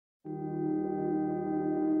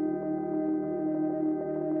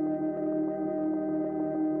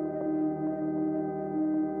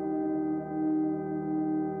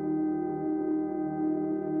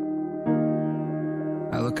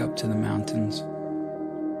look up to the mountains.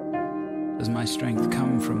 Does my strength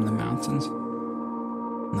come from the mountains?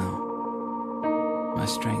 No. My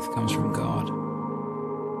strength comes from God,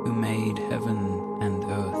 who made heaven and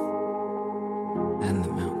earth and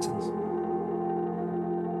the mountains.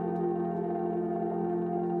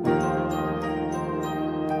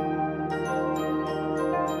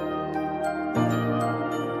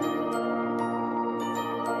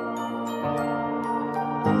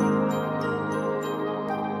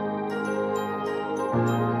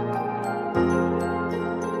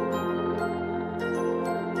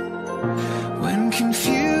 When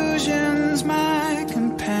confusion's my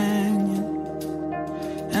companion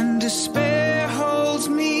and despair holds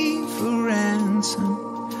me for ransom,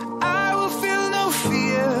 I will feel no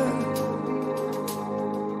fear.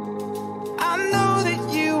 I know that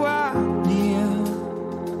you are near.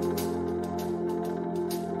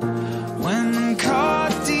 When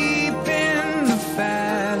caught deep in the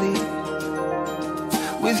valley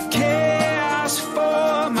with chaos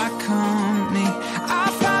for my company, I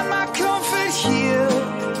find my comfort here,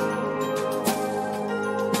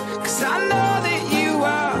 'cause I know that you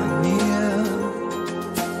are near.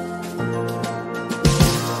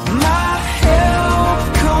 My help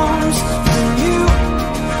comes from you.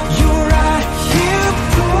 You're right here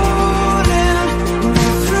pulling me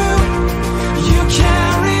through. You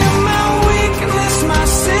carry my weakness, my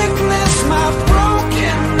sickness, my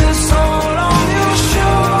brokenness all on your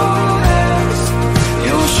shoulders.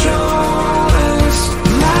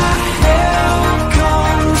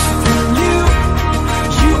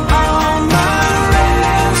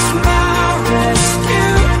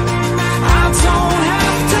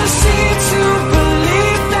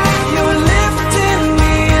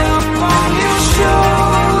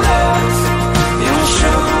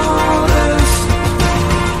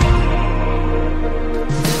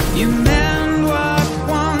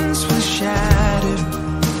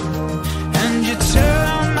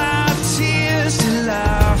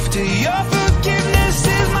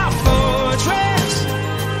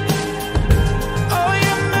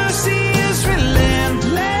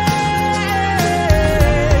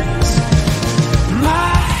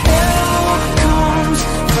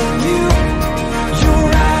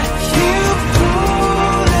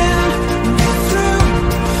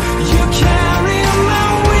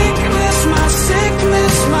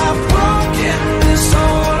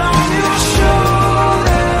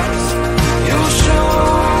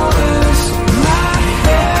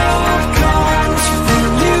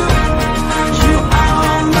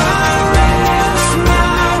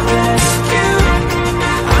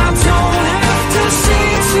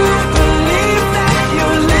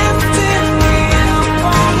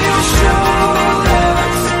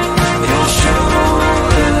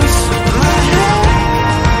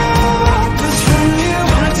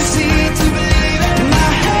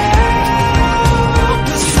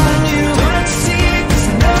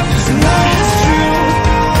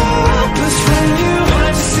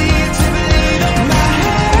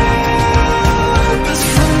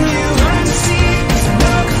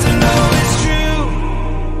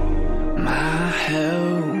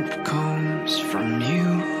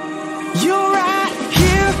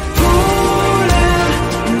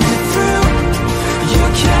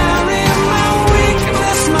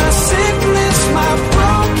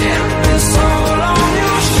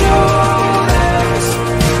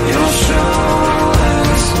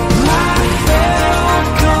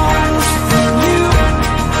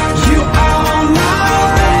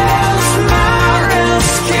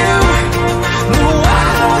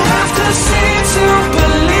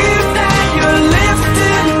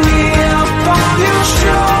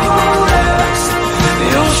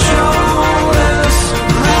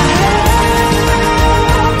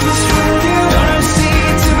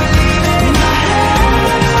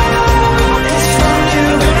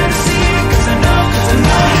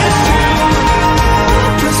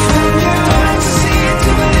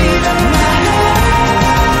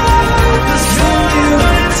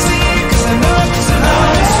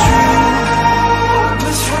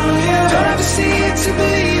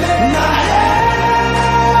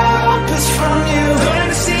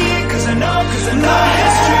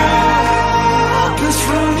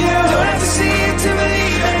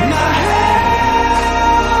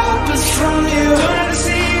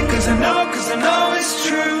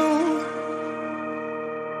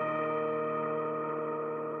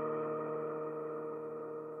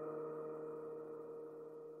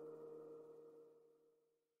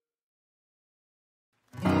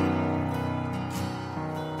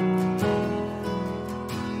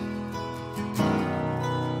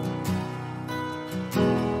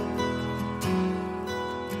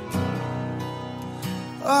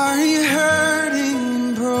 Are you hurting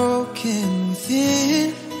and broken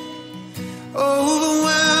within?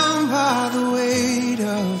 Overwhelmed by the weight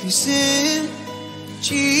of your sin?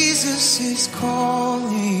 Jesus is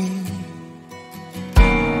calling.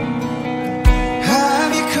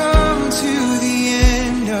 Have you come to the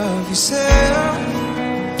end of yourself?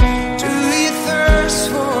 Do you thirst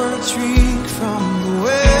for a drink from the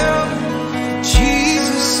well?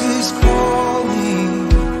 Jesus is calling.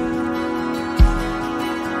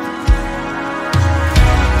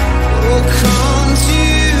 Oh, come to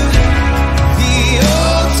the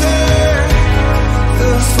altar.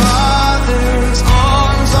 The Father's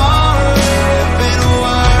arms are open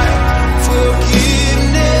wide.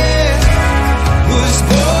 Forgiveness was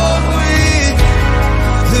bought with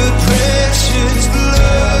the precious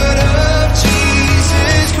blood of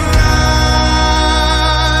Jesus Christ.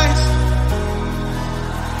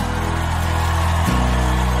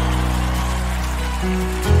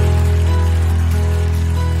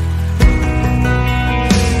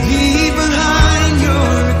 Leave behind your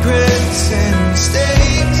regrets and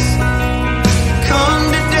mistakes. Come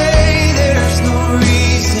today, there's no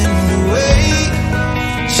reason to wait.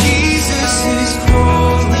 Jesus is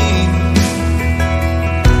calling.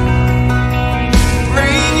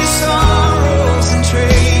 Bring your sorrows and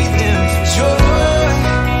trade them for joy.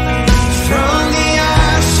 From the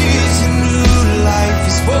ashes a new life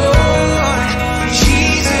is born.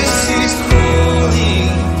 Jesus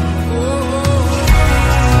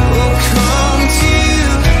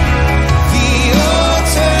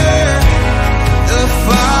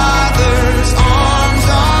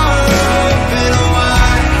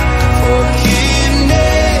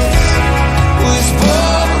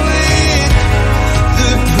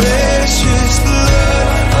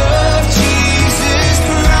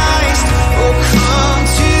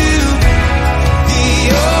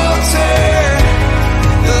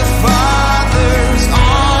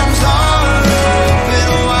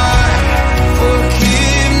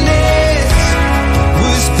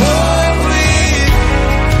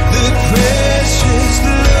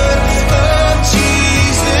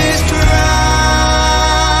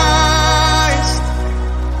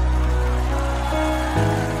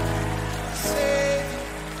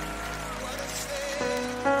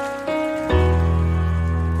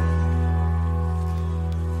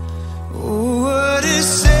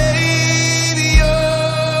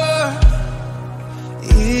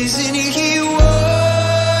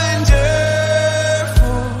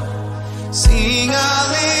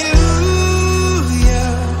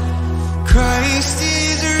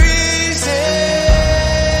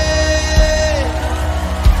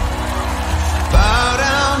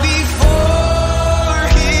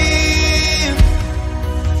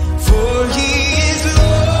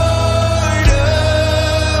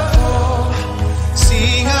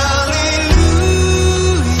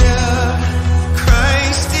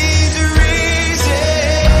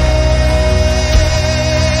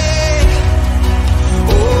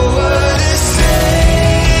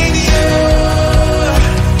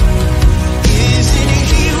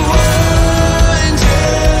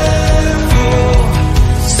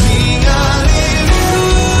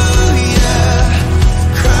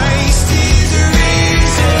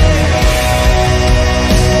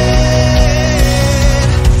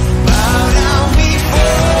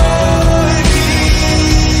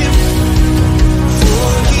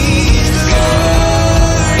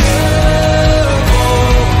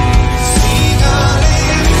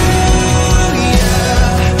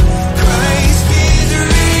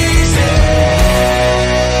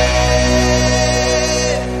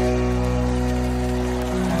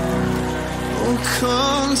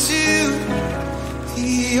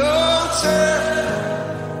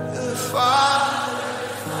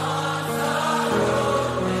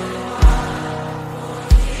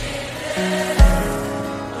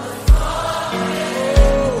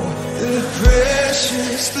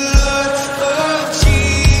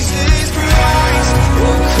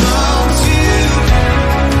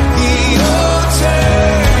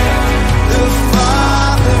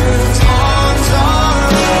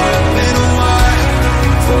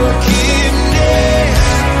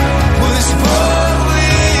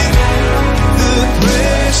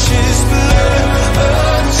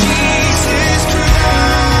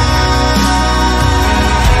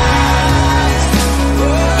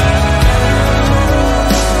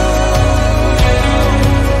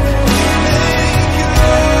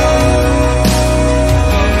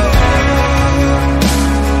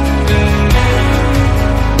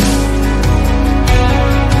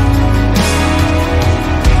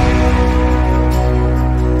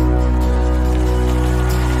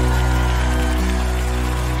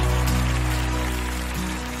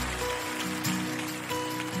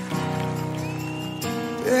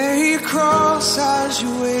else as you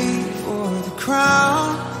wait for the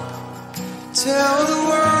crown. Tell the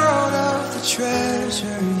world of the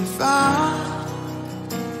treasure you found.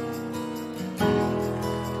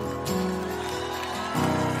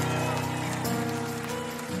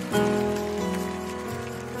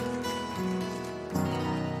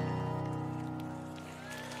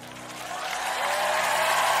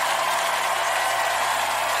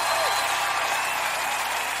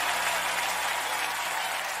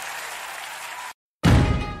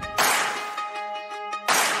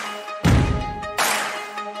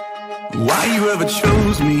 Why you ever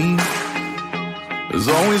chose me has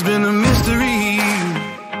always been a mystery.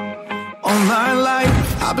 All my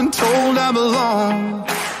life I've been told I belong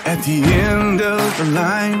at the end of the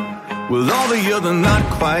line, with all the other not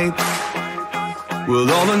quite, with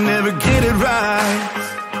all the never get it right.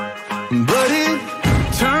 But it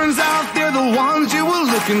turns out they're the ones you were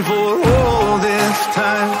looking for all this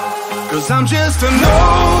time. 'Cause I'm just a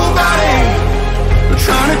nobody,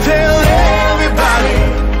 trying to tell everybody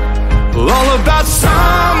all about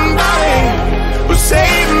somebody who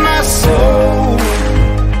saved my soul.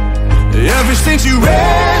 Ever since you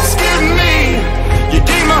rescued me, you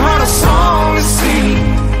gave my heart a song to sing.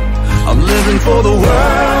 I'm living for the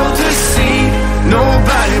world to see,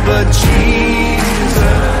 nobody but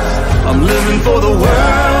Jesus. I'm living for the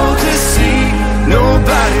world to see,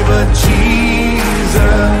 nobody but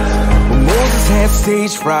Jesus. When Moses had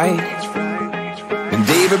stage fright, and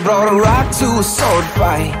David brought a rock to a sword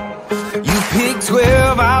fight, you picked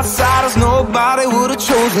 12 outsiders nobody would have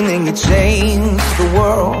chosen, and you changed the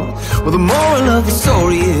world. Well, the moral of the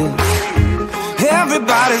story is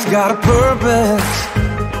everybody's got a purpose.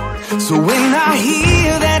 So when I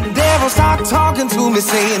hear that devil start talking to me,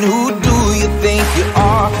 saying, who do you think you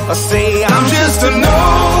are? I say, I'm just a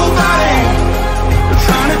nobody,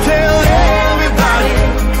 trying to tell everybody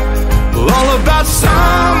all about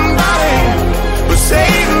somebody who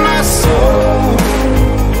saved my soul.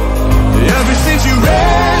 Ever since you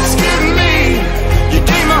rescued me, you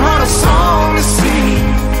gave my heart a song to sing.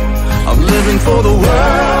 I'm living for the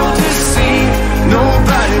world to see,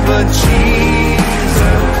 nobody but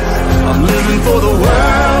Jesus. I'm living for the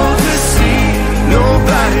world to see,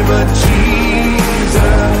 nobody but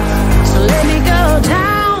Jesus. So let me go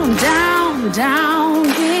down, down, down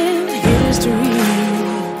in history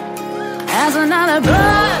as another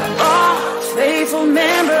blood-bought, faithful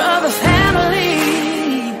member of the family.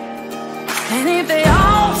 And if they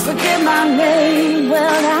all forget my name,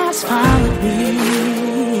 well, that's fine with me.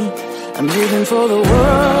 I'm living for the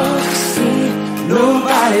world to see,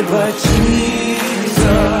 nobody but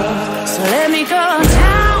Jesus. So let me go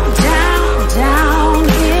down, down, down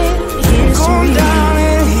in history, go down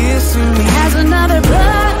in history as another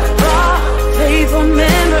blood-bought, faithful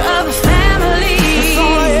member of the family. That's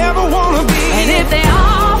all I ever wanna be. And if they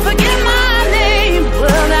all forget my name,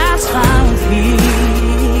 well, that's fine with me.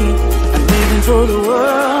 For the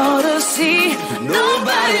world to see,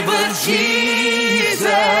 nobody but Jesus.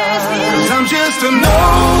 'Cause I'm just a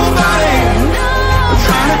nobody,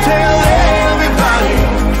 trying to tell everybody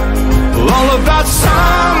all about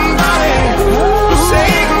somebody who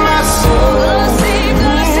saved my soul.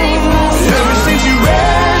 Ever since you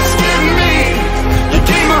rescued me, you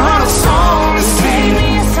gave my heart a song to sing.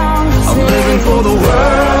 I'm living for the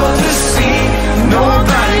world to see,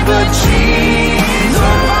 nobody but Jesus.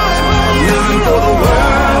 Living for the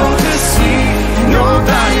world to see,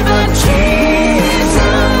 nobody but Jesus.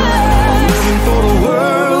 I'm living for the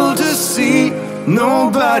world to see,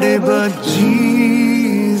 nobody but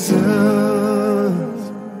Jesus.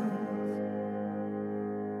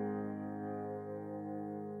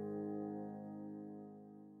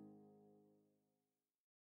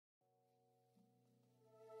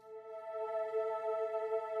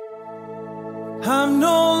 I'm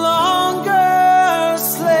no longer a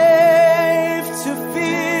slave to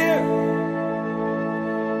fear.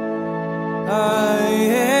 I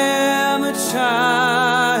am a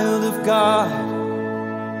child of God.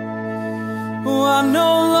 Oh, I'm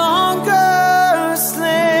no longer a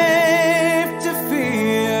slave to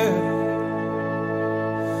fear.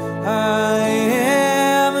 I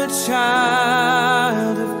am a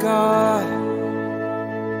child of God.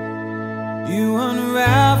 You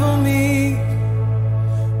unravel me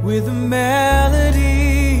with a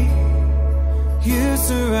melody, you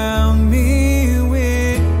surround me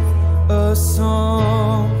with a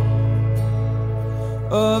song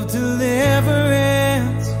of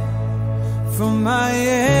deliverance from my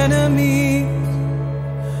enemies,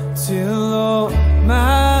 till all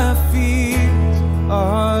my fears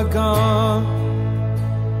are gone.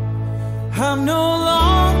 I'm no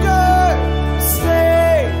longer a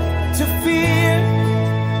slave to fear.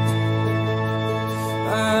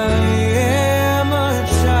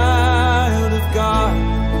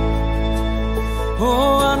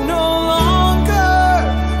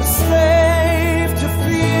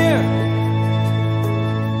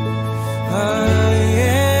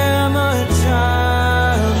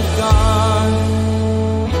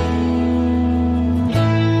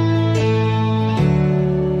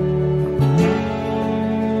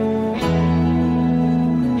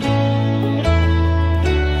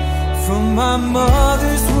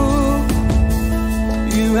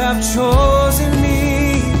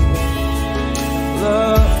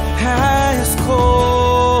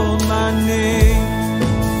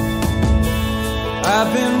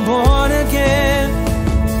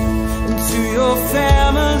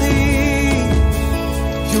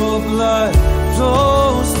 blood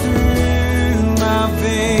flows through my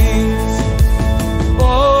veins.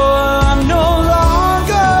 Oh, I'm no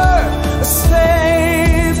longer a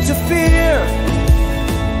slave to fear.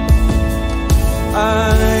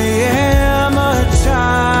 I am a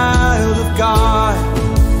child of God.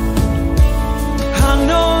 I'm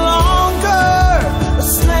no longer a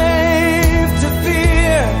slave to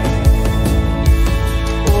fear.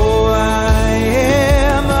 Oh, I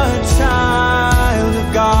am a child of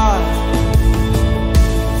God.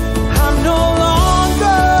 I'm no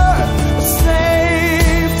longer a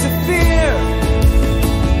slave to fear.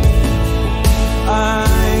 I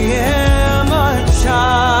am a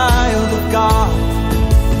child of God.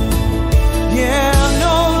 Yeah, I'm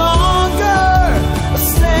no longer a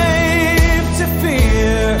slave to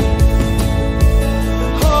fear.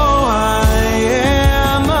 Oh, I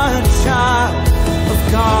am a child of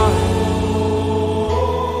God.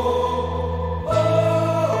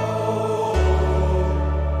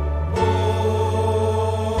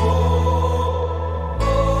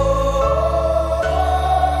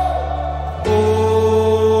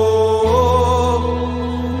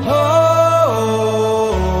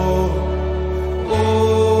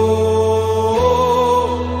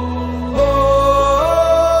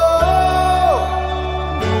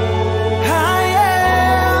 I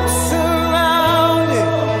am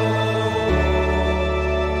surrounded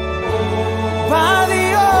by the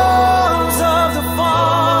arms of the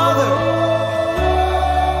Father.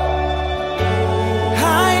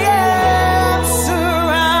 I am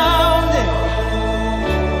surrounded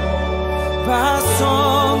by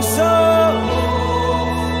songs of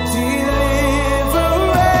deliverance.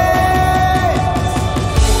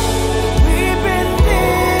 We've been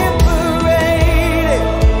liberated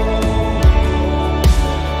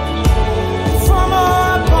from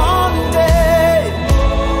our bondage.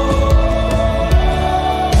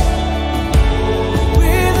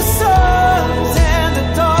 We're the sons and the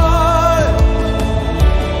daughters.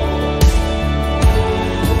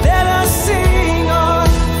 Let us sing our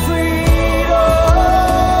freedom.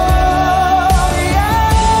 Yeah.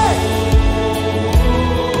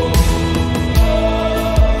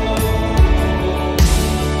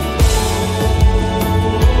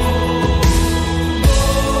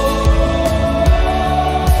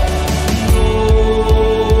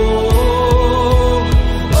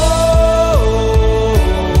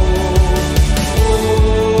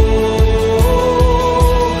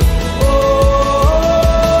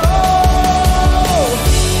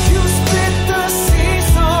 You split the sea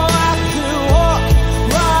so I could walk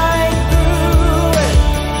right through it.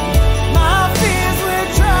 My fears were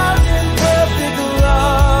drowned in perfect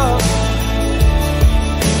love.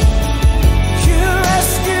 You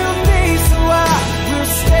rescued me so I will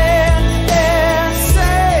stand and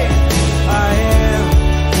say, I am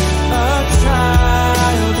a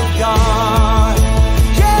child of God.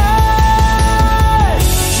 Yeah,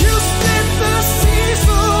 you split the sea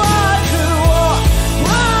so I could walk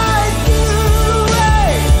right through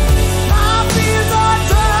it. My fears are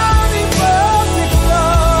drowned in perfect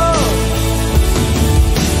love.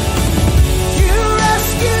 You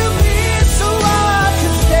rescued me so I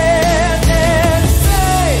could stand and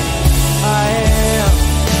say, I am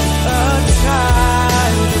a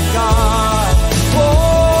child of God.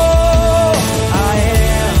 Oh, I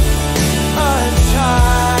am a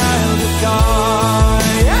child of God.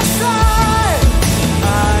 Yes, I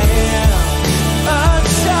am a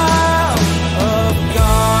child of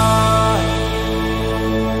God.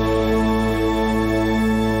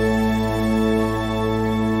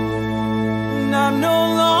 And I'm no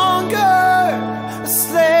longer a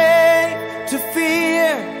slave to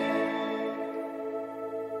fear.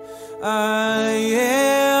 I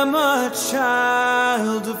am a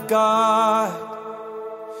child of God.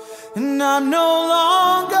 And I'm no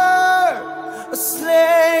longer a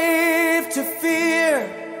slave to fear.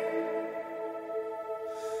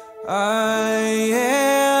 I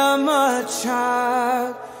am a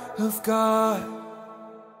child of God.